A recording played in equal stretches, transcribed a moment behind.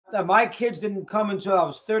my kids didn't come until I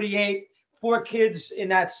was 38, 4 kids in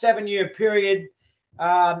that 7-year period.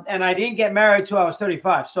 And I didn't get married till I was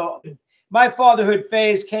 35. So my fatherhood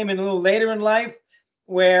phase came in a little later in life,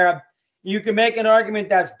 where you can make an argument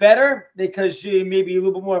that's better because you may be a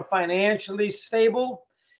little bit more financially stable.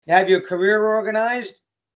 You have your career organized.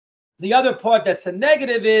 The other part that's the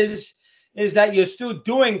negative is that you're still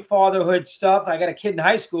doing fatherhood stuff. I got a kid in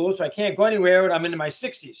high school, so I can't go anywhere, and I'm into my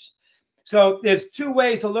 60s. So there's two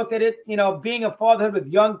ways to look at it. You know, being a fatherhood with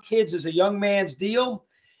young kids is a young man's deal.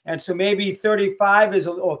 And so maybe 35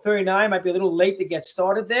 or 39 might be a little late to get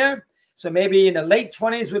started there. So maybe in the late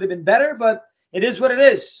 20s would have been better, but it is what it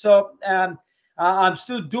is. So I'm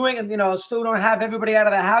still doing it, still don't have everybody out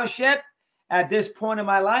of the house yet at this point in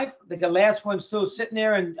my life. The last one's still sitting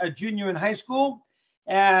there in a junior in high school.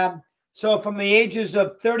 So from the ages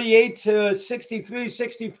of 38 to 63,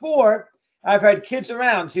 64, I've had kids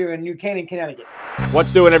around here in New Canaan, Connecticut.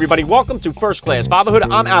 What's doing, everybody? Welcome to First Class Fatherhood.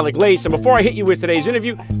 I'm Alec Lace, and before I hit you with today's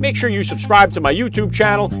interview, make sure you subscribe to my YouTube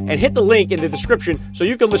channel and hit the link in the description so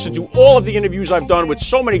you can listen to all of the interviews I've done with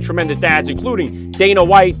so many tremendous dads, including Dana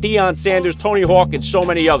White, Deion Sanders, Tony Hawk, and so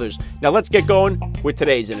many others. Now let's get going with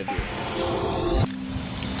today's interview.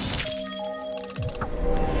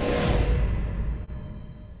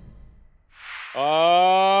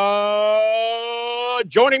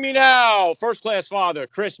 Joining me now, First Class Father,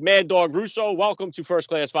 Chris Mad Dog Russo. Welcome to First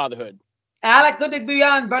Class Fatherhood. Alec, good to be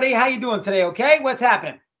on, buddy. How you doing today, okay? What's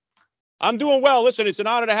happening? I'm doing well. Listen, it's an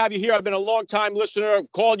honor to have you here. I've been a long-time listener,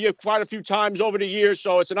 called you quite a few times over the years,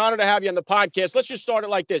 so it's an honor to have you on the podcast. Let's just start it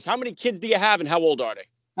like this. How many kids do you have, and how old are they?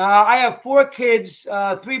 I have 4 kids,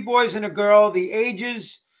 3 boys and a girl. The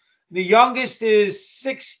ages, the youngest is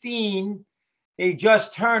 16. He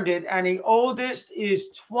just turned it, and the oldest is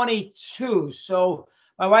 22. So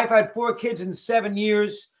my wife had 4 kids in 7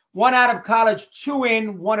 years, 1 out of college, 2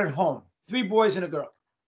 in, 1 at home, 3 boys and a girl.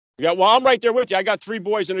 Yeah, well, I'm right there with you. I got 3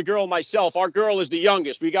 boys and a girl myself. Our girl is the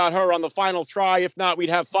youngest. We got her on the final try. If not, we'd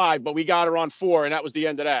have 5, but we got her on 4, and that was the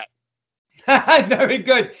end of that. Very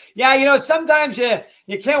good. Yeah, sometimes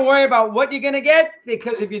you can't worry about what you're going to get,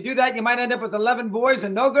 because if you do that, you might end up with 11 boys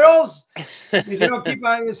and no girls. You don't keep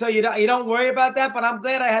so you don't worry about that. But I'm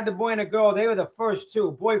glad I had the boy and a girl. They were the first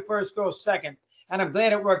 2, boy first, girl second. And I'm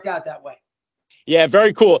glad it worked out that way. Yeah,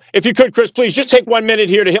 very cool. If you could, Chris, please just take 1 minute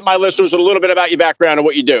here to hit my listeners with a little bit about your background and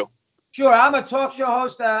what you do. Sure. I'm a talk show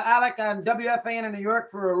host, Alec, on WFAN in New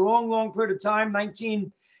York for a long, long period of time,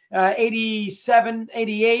 1987,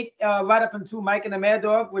 88, right up until Mike and the Mad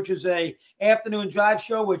Dog, which is a afternoon drive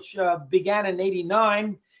show, which began in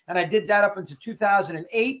 89. And I did that up until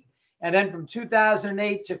 2008. And then from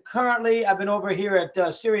 2008 to currently, I've been over here at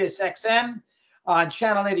Sirius XM on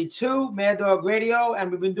Channel 82, Mad Dog Radio, and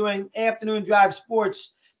we've been doing afternoon drive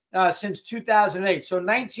sports since 2008. So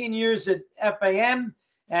 19 years at FAM,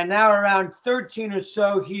 and now around 13 or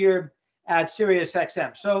so here at Sirius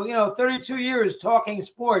XM. So, 32 years talking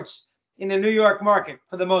sports in the New York market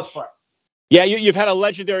for the most part. Yeah, you've had a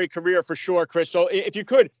legendary career for sure, Chris. So if you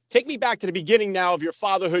could, take me back to the beginning now of your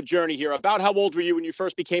fatherhood journey here. About how old were you when you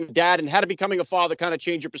first became a dad, and how did becoming a father kind of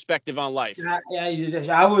change your perspective on life?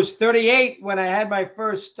 I was 38 when I had my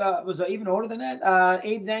first, was I even older than that?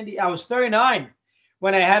 890. I was 39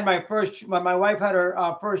 when I had when my wife had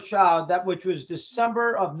her first child, which was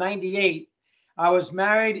December of 98. I was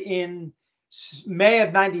married in May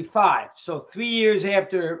of 95. So 3 years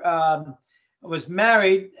after I was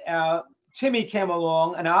married, Timmy came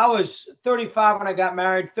along, and I was 35 when I got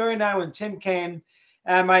married, 39 when Tim came.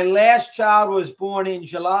 And my last child was born in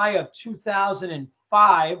July of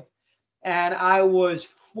 2005, and I was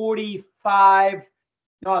 45.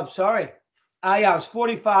 No, I'm sorry. I was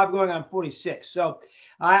 45 going on 46. So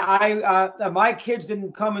my kids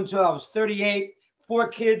didn't come until I was 38, 4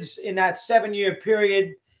 kids in that 7-year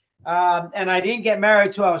period. And I didn't get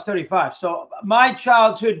married till I was 35. So my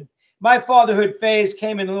fatherhood phase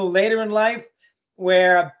came in a little later in life,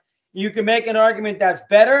 where you can make an argument that's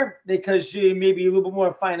better because you may be a little bit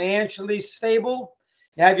more financially stable.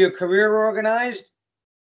 You have your career organized.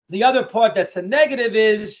 The other part that's the negative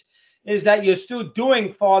is that you're still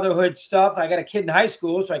doing fatherhood stuff. I got a kid in high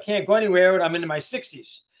school, so I can't go anywhere, and I'm into my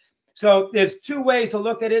 60s. So there's 2 ways to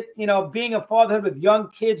look at it. Being a fatherhood with young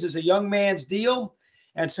kids is a young man's deal.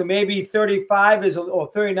 And so maybe 35 or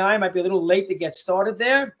 39 might be a little late to get started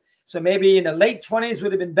there. So maybe in the late 20s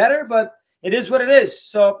would have been better, but it is what it is.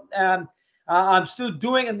 So I'm still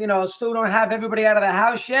doing it, still don't have everybody out of the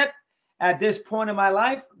house yet at this point in my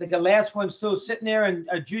life. The last one's still sitting there in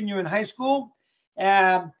a junior in high school.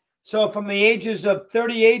 So from the ages of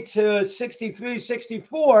 38 to 63,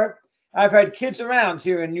 64, I've had kids around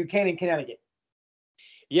here in New Canaan, Connecticut.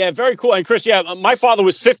 Yeah, very cool. And Chris, yeah, my father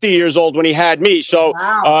was 50 years old when he had me. So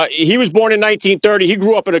Wow. he was born in 1930. He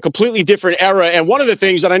grew up in a completely different era. And one of the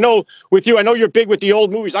things that I know with you, I know you're big with the old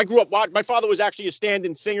movies. I grew up watching, my father was actually a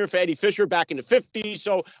stand-in singer for Eddie Fisher back in the 50s.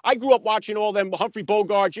 So I grew up watching all them Humphrey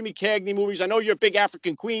Bogart, Jimmy Cagney movies. I know you're a big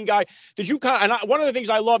African Queen guy. Did you one of the things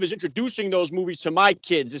I love is introducing those movies to my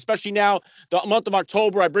kids, especially now, the month of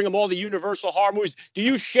October. I bring them all the Universal horror movies. Do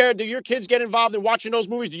your kids get involved in watching those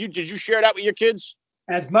movies? Did you share that with your kids?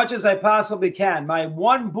 As much as I possibly can. My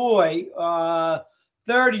one boy,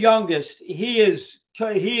 third youngest, he is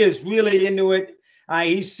really into it.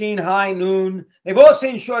 He's seen High Noon. They've all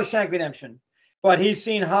seen Shawshank Redemption, but he's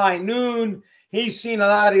seen High Noon. He's seen a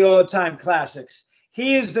lot of the old-time classics.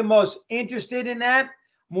 He is the most interested in that,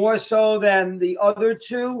 more so than the other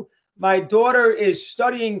two. My daughter is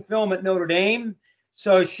studying film at Notre Dame,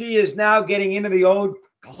 so she is now getting into the old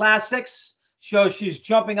classics. So she's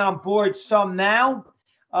jumping on board some now.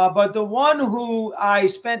 But the one who I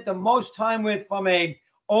spent the most time with from a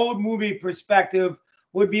old movie perspective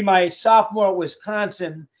would be my sophomore at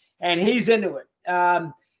Wisconsin, and he's into it.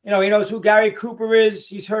 He knows who Gary Cooper is.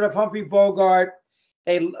 He's heard of Humphrey Bogart.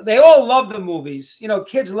 They all love the movies.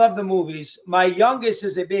 Kids love the movies. My youngest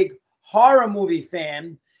is a big horror movie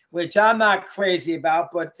fan, which I'm not crazy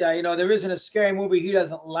about, but there isn't a scary movie he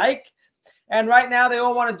doesn't like. And right now they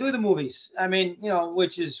all want to do the movies. I mean,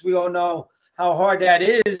 which is, we all know how hard that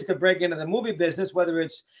is to break into the movie business, whether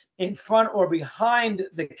it's in front or behind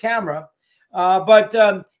the camera.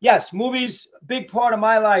 But yes, movies, big part of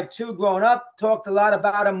my life too. Growing up, talked a lot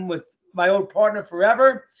about them with my old partner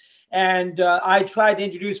forever. And I tried to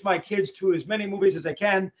introduce my kids to as many movies as I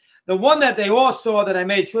can. The one that they all saw that I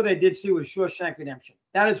made sure they did see was Shawshank Redemption.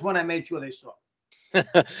 That is one I made sure they saw.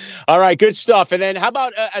 All right, good stuff. And then how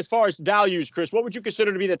about as far as values, Chris, what would you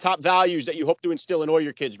consider to be the top values that you hope to instill in all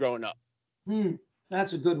your kids growing up?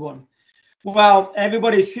 That's a good one. Well,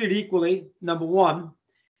 everybody's treated equally, number one.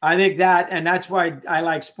 I think that, and that's why I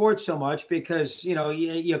like sports so much, because,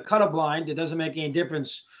 you're colorblind. It doesn't make any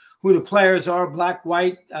difference who the players are, black,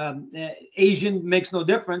 white, Asian, makes no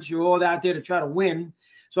difference. You're all out there to try to win.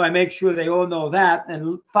 So I make sure they all know that,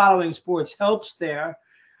 and following sports helps there.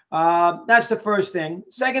 That's the first thing.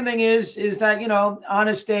 Second thing is that,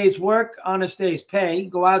 honest days work, honest days pay.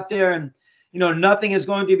 Go out there and, nothing is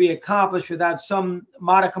going to be accomplished without some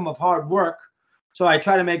modicum of hard work. So I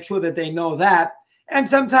try to make sure that they know that. And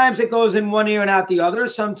sometimes it goes in one ear and out the other.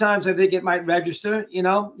 Sometimes I think it might register. You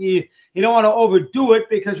don't want to overdo it,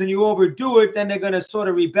 because when you overdo it, then they're going to sort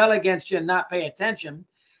of rebel against you and not pay attention.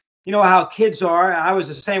 You know how kids are. I was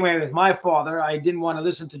the same way with my father. I didn't want to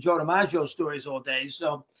listen to Joe DiMaggio stories all day.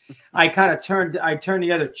 So I kind of turned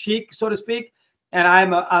the other cheek, so to speak. And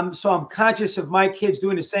I'm conscious of my kids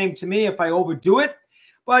doing the same to me if I overdo it.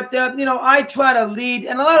 But, I try to lead.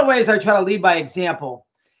 In a lot of ways, I try to lead by example.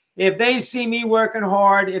 If they see me working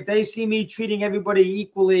hard, if they see me treating everybody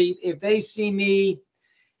equally, if they see me,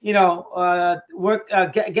 getting on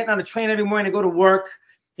a train every morning to go to work,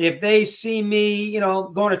 if they see me,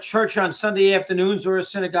 going to church on Sunday afternoons or a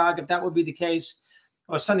synagogue, if that would be the case,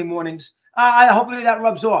 or Sunday mornings, hopefully that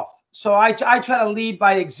rubs off. So I try to lead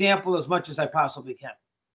by example as much as I possibly can.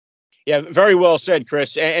 Yeah, very well said,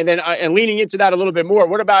 Chris. And then leaning into that a little bit more,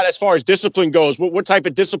 what about as far as discipline goes? What type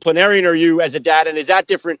of disciplinarian are you as a dad? And is that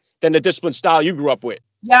different than the discipline style you grew up with?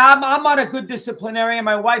 Yeah, I'm not a good disciplinarian.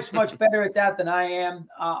 My wife's much better at that than I am.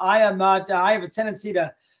 I am not. I have a tendency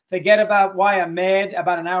to forget about why I'm mad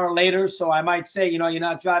about an hour later. So I might say, you're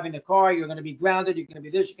not driving the car. You're going to be grounded. You're going to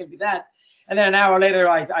be this. You're going to be that. And then an hour later,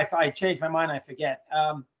 I change my mind. I forget.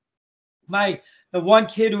 The one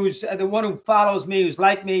kid who's the one who follows me, who's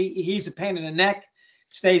like me, he's a pain in the neck,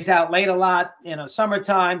 stays out late a lot in the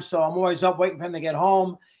summertime. So I'm always up waiting for him to get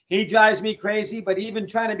home. He drives me crazy, but even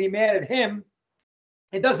trying to be mad at him,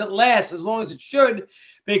 it doesn't last as long as it should,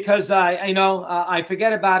 because I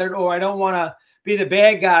forget about it, or I don't want to be the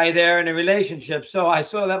bad guy there in a relationship. So I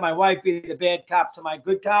sort of let my wife be the bad cop to my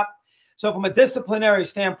good cop. So from a disciplinary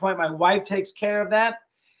standpoint, my wife takes care of that.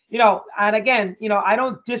 And again, I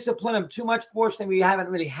don't discipline them too much. Fortunately, we haven't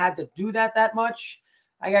really had to do that much.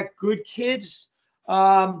 I got good kids.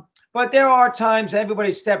 But there are times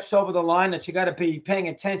everybody steps over the line that you got to be paying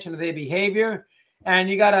attention to their behavior. And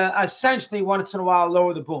you got to essentially once in a while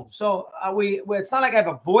lower the boom. So it's not like I've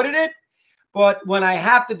avoided it, but when I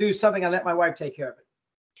have to do something, I let my wife take care of it.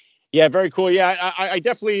 Yeah, very cool. Yeah, I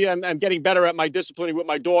definitely am getting better at my disciplining with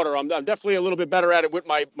my daughter. I'm definitely a little bit better at it with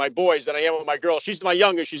my boys than I am with my girl. She's my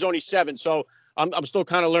youngest. She's only 7, so I'm still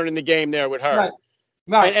kind of learning the game there with her. Right.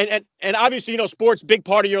 Right. And obviously, sports, big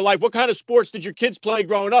part of your life. What kind of sports did your kids play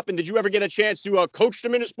growing up? And did you ever get a chance to coach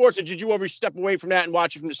them into sports, or did you ever step away from that and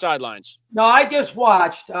watch it from the sidelines? No, I just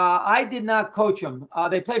watched. I did not coach them.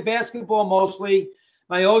 They played basketball mostly.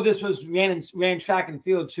 My oldest ran track and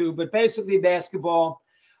field too, but basically basketball.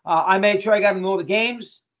 I made sure I got in all the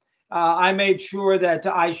games. I made sure that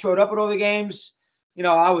I showed up at all the games.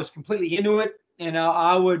 I was completely into it, and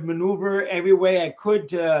I would maneuver every way I could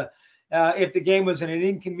to, if the game was at an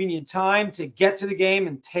inconvenient time, to get to the game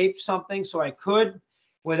and tape something so I could,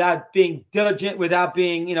 without being diligent, without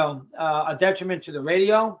being, a detriment to the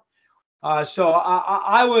radio. So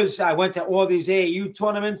I went to all these AAU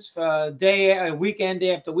tournaments, weekend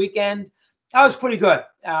after weekend. I was pretty good.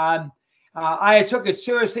 I took it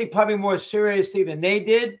seriously, probably more seriously than they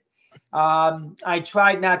did. I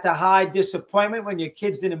tried not to hide disappointment when your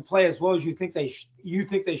kids didn't play as well as you think they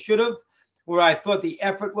should have, where I thought the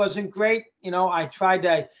effort wasn't great. I tried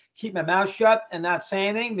to keep my mouth shut and not say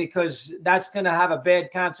anything, because that's going to have a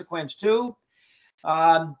bad consequence too.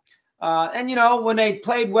 And when they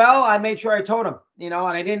played well, I made sure I told them, and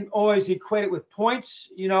I didn't always equate it with points.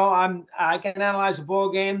 I can analyze a ball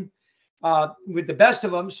game with the best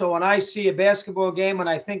of them. So when I see a basketball game and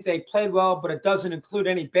I think they played well, but it doesn't include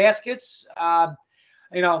any baskets,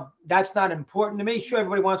 that's not important to me. Sure,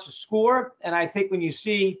 everybody wants to score. And I think when you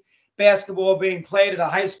see basketball being played at a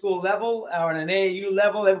high school level or at an AAU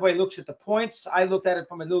level, everybody looks at the points. I looked at it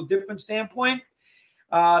from a little different standpoint.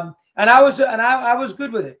 And I was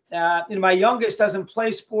good with it. My youngest doesn't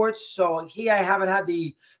play sports, so I haven't had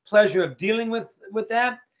the pleasure of dealing with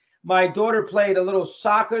that. My daughter played a little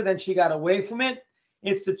soccer, then she got away from it.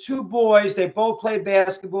 It's the two boys. They both played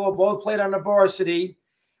basketball, both played on the varsity,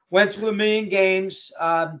 went to 1 million games,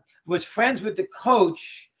 was friends with the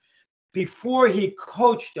coach before he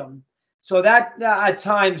coached them. So that at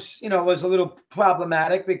times, was a little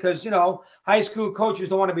problematic, because, high school coaches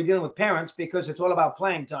don't want to be dealing with parents because it's all about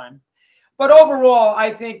playing time. But overall,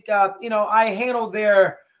 I think, I handled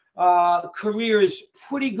their careers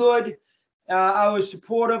pretty good. I was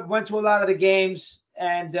supportive, went to a lot of the games,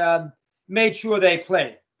 and made sure they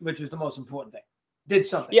played, which was the most important thing. Did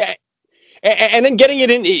something. Yeah. And then getting it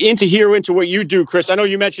into what you do, Chris. I know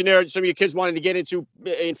you mentioned there some of your kids wanting to get into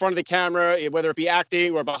in front of the camera, whether it be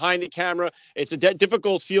acting or behind the camera. It's a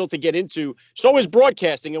difficult field to get into. So is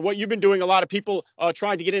broadcasting, and what you've been doing. A lot of people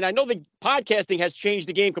trying to get in. I know that podcasting has changed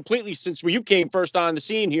the game completely since you came first on the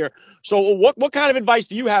scene here. So what kind of advice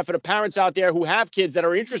do you have for the parents out there who have kids that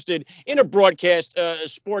are interested in a broadcast,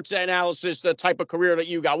 sports analysis type of career that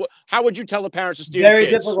you got? How would you tell the parents to steer Very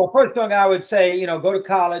the kids? difficult. First thing I would say, go to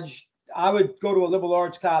college. I would go to a liberal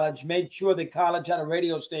arts college, made sure the college had a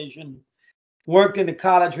radio station, worked in the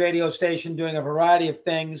college radio station doing a variety of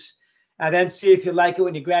things, and then see if you like it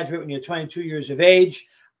when you graduate when you're 22 years of age.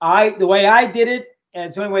 The way I did it, and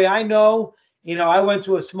it's the only way I know, I went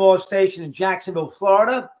to a small station in Jacksonville,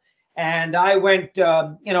 Florida, and I went,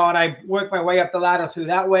 and I worked my way up the ladder through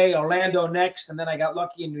that way, Orlando next, and then I got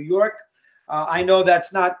lucky in New York. I know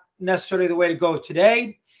that's not necessarily the way to go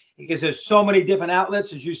today, because there's so many different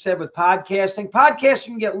outlets, as you said, with podcasting. Podcasting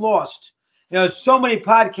can get lost. There's so many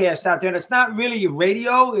podcasts out there, and it's not really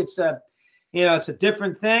radio. It's a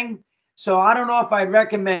different thing. So I don't know if I'd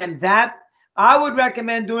recommend that. I would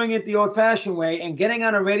recommend doing it the old-fashioned way and getting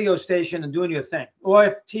on a radio station and doing your thing. Or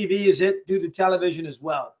if TV is it, do the television as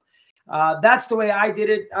well. That's the way I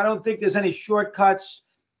did it. I don't think there's any shortcuts.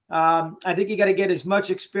 I think you got to get as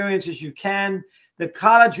much experience as you can. The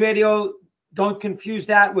college radio, don't confuse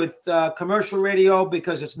that with commercial radio,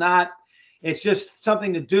 because it's not. It's just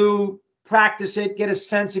something to do, practice it, get a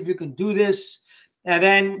sense if you can do this. And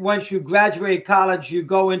then once you graduate college, you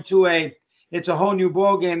go into it's a whole new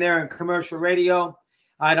ball game there in commercial radio.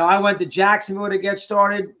 I know I went to Jacksonville to get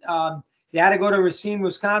started. You had to go to Racine,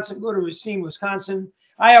 Wisconsin.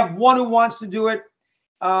 I have one who wants to do it.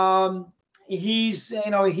 He's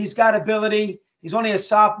got ability. He's only a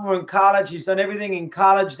sophomore in college. He's done everything in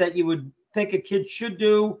college that you would think a kid should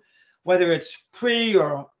do, whether it's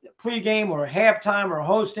pregame or halftime or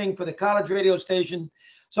hosting for the college radio station.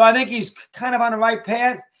 So I think he's kind of on the right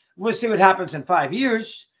path. We'll see what happens in 5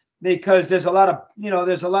 years, because there's a lot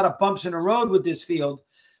of bumps in the road with this field.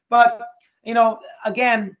 But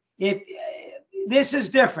again, if this is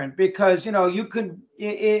different, because you can,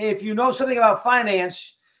 if you know something about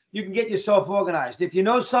finance, you can get yourself organized. If you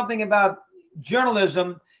know something about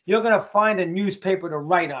journalism, you're going to find a newspaper to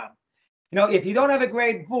write on. If you don't have a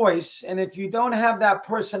great voice, and if you don't have that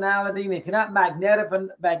personality, and if you're not magnetic,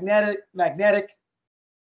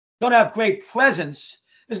 don't have great presence,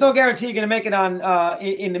 there's no guarantee you're going to make it on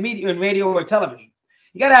in the media, in radio or television.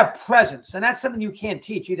 you got to have presence, and that's something you can't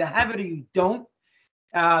teach. You either have it or you don't.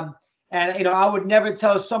 And I would never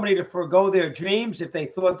tell somebody to forego their dreams if they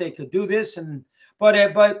thought they could do this. But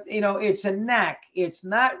it's a knack. It's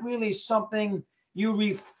not really something you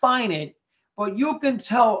refine it, but you can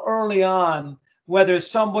tell early on whether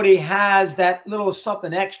somebody has that little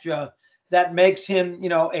something extra that makes him,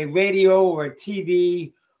 a radio or a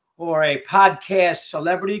TV or a podcast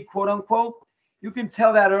celebrity, quote unquote. You can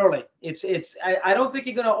tell that early. I don't think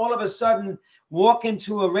you're going to all of a sudden walk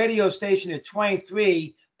into a radio station at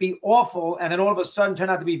 23, be awful, and then all of a sudden turn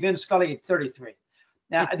out to be Vince Scully at 33.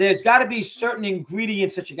 Now, there's got to be certain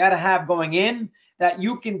ingredients that you got to have going in that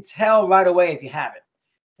you can tell right away if you have it.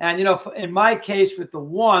 And, in my case with the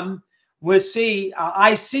one, we'll see.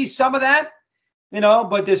 I see some of that,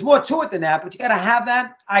 but there's more to it than that. But you got to have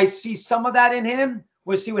that. I see some of that in him.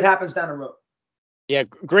 We'll see what happens down the road. Yeah,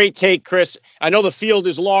 great take, Chris. I know the field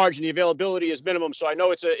is large and the availability is minimum, so I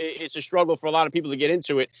know it's a struggle for a lot of people to get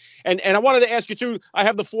into it. And I wanted to ask you too. I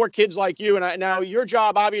have the 4 kids like you, and now your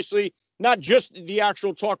job, obviously, not just the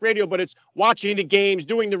actual talk radio, but it's watching the games,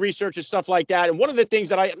 doing the research and stuff like that. And one of the things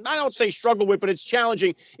that I don't say struggle with, but it's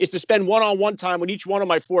challenging, is to spend one-on-one time with each one of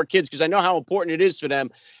my 4 kids because I know how important it is for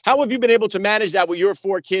them. How have you been able to manage that with your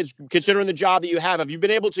 4 kids, considering the job that you have? Have you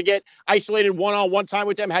been able to get isolated one-on-one time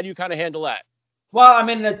with them? How do you kind of handle that? Well,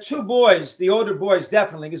 the 2 boys, the older boys,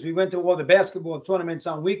 definitely, because we went to all the basketball tournaments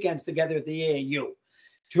on weekends together at the AAU.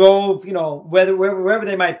 Drove, wherever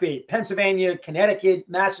they might be, Pennsylvania, Connecticut,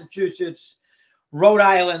 Massachusetts, Rhode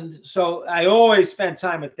Island. So I always spend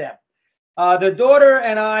time with them. The daughter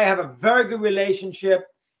and I have a very good relationship.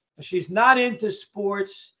 She's not into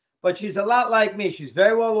sports, but she's a lot like me. She's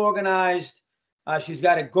very well organized. She's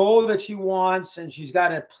got a goal that she wants, and she's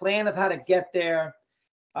got a plan of how to get there.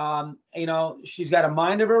 She's got a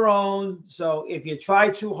mind of her own. So if you try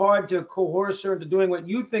too hard to coerce her into doing what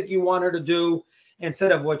you think you want her to do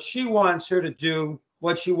instead of what she wants her to do,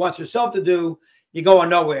 what she wants herself to do, you're going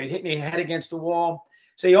nowhere. You're hitting your head against the wall.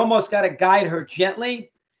 So you almost got to guide her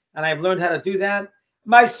gently. And I've learned how to do that.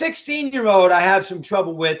 My 16-year-old, I have some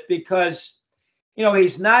trouble with because,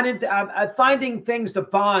 he's not into, I'm finding things to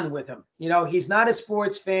bond with him. He's not a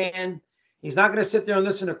sports fan. He's not going to sit there and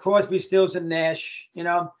listen to Crosby, Stills, and Nash.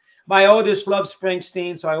 My oldest loves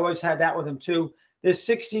Springsteen, so I always had that with him too. This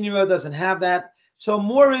 16-year-old doesn't have that. So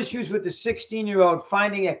more issues with the 16-year-old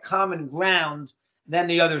finding a common ground than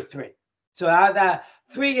the other 3. So that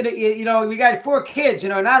 3, we got 4 kids.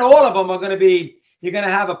 Not all of them are going to be, you're going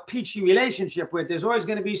to have a peachy relationship with. There's always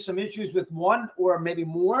going to be some issues with one or maybe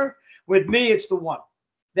more. With me, it's the one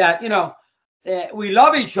that, we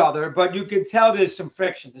love each other, but you can tell there's some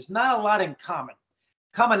friction. There's not a lot in common.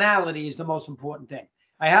 Commonality is the most important thing.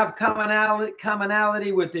 I have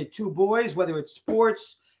commonality with the 2 boys, whether it's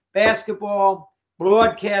sports, basketball,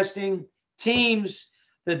 broadcasting, teams.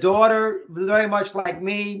 The daughter, very much like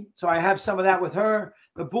me, so I have some of that with her.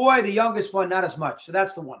 The boy, the youngest one, not as much. So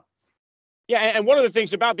that's the one. Yeah, and one of the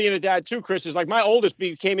things about being a dad too, Chris, is like my oldest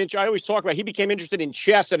became interested. I always talk about he became interested in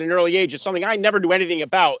chess at an early age. It's something I never knew anything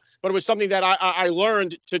about, but it was something that I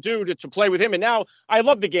learned to do to play with him. And now I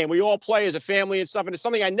love the game. We all play as a family and stuff, and it's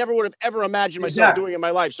something I never would have ever imagined myself doing in my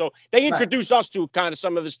life. So they introduce us to kind of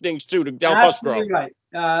some of these things too to help us grow. Right.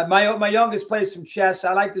 My youngest plays some chess.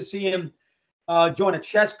 I like to see him join a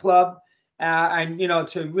chess club, and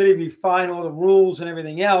to really refine all the rules and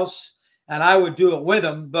everything else. And I would do it with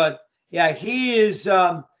him, but. Yeah, he is.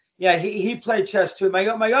 He played chess too. My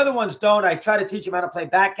other ones don't. I try to teach him how to play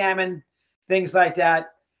backgammon, things like that.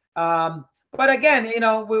 But again,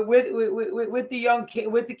 with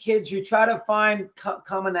the kids, you try to find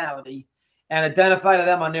commonality and identify to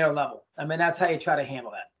them on their level. That's how you try to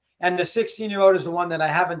handle that. And the 16-year-old is the one that I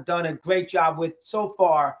haven't done a great job with so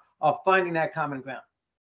far of finding that common ground.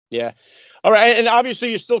 Yeah. All right. And obviously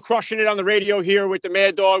you're still crushing it on the radio here with the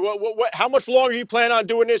Mad Dog. How much longer do you plan on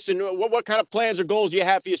doing this? And what kind of plans or goals do you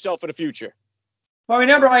have for yourself for the future? Well,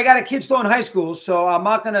 remember, I got a kid still in high school, so I'm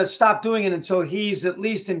not going to stop doing it until he's at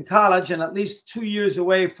least in college and at least 2 years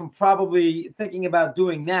away from probably thinking about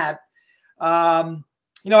doing that.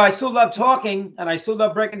 I still love talking and I still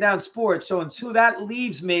love breaking down sports. So until that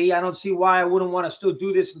leaves me, I don't see why I wouldn't want to still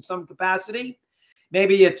do this in some capacity.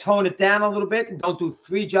 Maybe you tone it down a little bit and don't do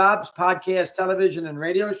 3 jobs, podcast, television, and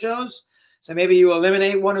radio shows. So maybe you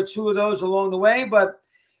eliminate 1 or 2 of those along the way. But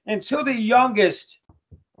until the youngest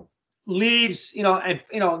leaves,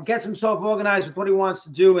 and gets himself organized with what he wants to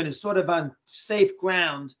do and is sort of on safe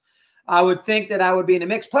ground, I would think that I would be in the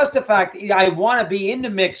mix. Plus the fact I want to be in the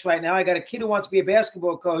mix right now. I got a kid who wants to be a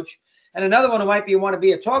basketball coach and another one who might want to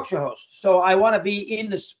be a talk show host. So I want to be in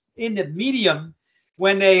the medium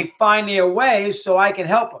when they find their way so I can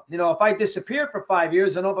help them. If I disappear for 5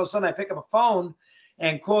 years and all of a sudden I pick up a phone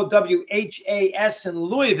and call WHAS in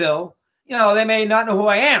Louisville, they may not know who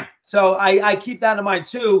I am. So I keep that in mind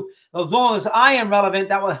too. As long as I am relevant,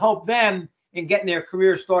 that will help them in getting their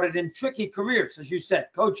career started in tricky careers, as you said,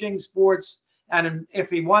 coaching, sports, and if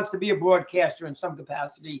he wants to be a broadcaster in some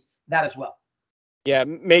capacity, that as well. Yeah,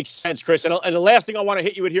 makes sense, Chris. And the last thing I want to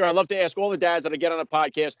hit you with here, I'd love to ask all the dads that I get on a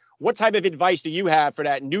podcast, what type of advice do you have for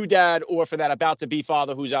that new dad or for that about-to-be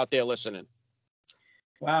father who's out there listening?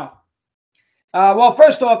 Wow. Well,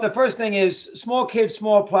 first off, the first thing is small kids,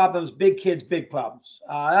 small problems, big kids, big problems.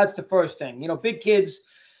 That's the first thing. Big kids,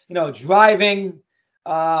 driving,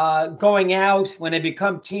 going out when they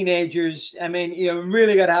become teenagers. I mean, you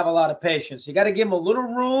really got to have a lot of patience. You got to give them a little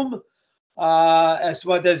room. As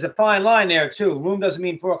well, there's a fine line there too. Room doesn't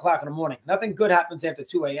mean 4 o'clock in the morning. Nothing good happens after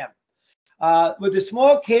 2 a.m. With the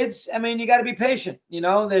small kids, I mean, you got to be patient.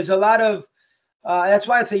 There's a lot of, that's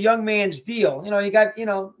why it's a young man's deal.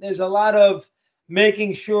 There's a lot of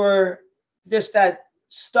making sure just that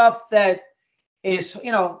stuff that is,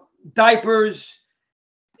 diapers,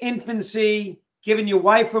 infancy, giving your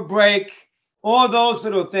wife a break, all those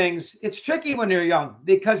little things. It's tricky when they're young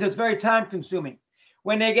because it's very time consuming.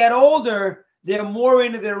 When they get older, they're more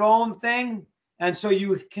into their own thing. And so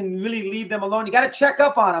you can really leave them alone. You got to check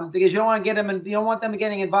up on them because you don't want to get them and you don't want them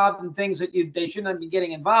getting involved in things that they shouldn't be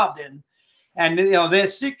getting involved in. And,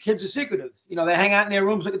 kids are secretive. They hang out in their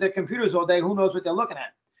rooms, look at their computers all day. Who knows what they're looking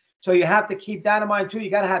at? So you have to keep that in mind, too. You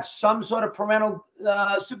got to have some sort of parental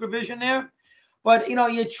supervision there. But,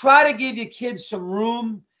 you try to give your kids some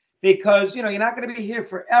room because, you're not going to be here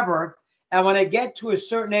forever. And when they get to a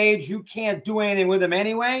certain age, you can't do anything with them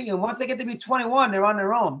anyway. And once they get to be 21, they're on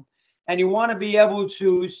their own. And you want to be able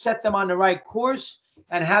to set them on the right course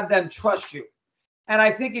and have them trust you. And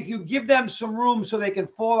I think if you give them some room so they can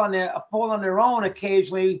fall on their own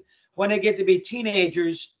occasionally when they get to be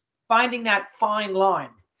teenagers, finding that fine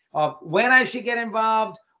line of when I should get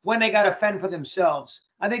involved, when they got to fend for themselves.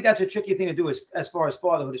 I think that's a tricky thing to do as far as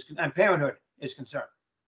fatherhood and parenthood is concerned.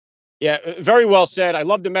 Yeah, very well said. I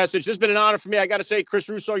love the message. This has been an honor for me. I got to say, Chris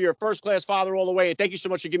Russo, you're a first-class father all the way. And thank you so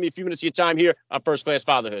much for giving me a few minutes of your time here on First Class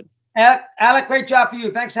Fatherhood. Alec, great job for you.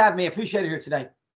 Thanks for having me. Appreciate it here today.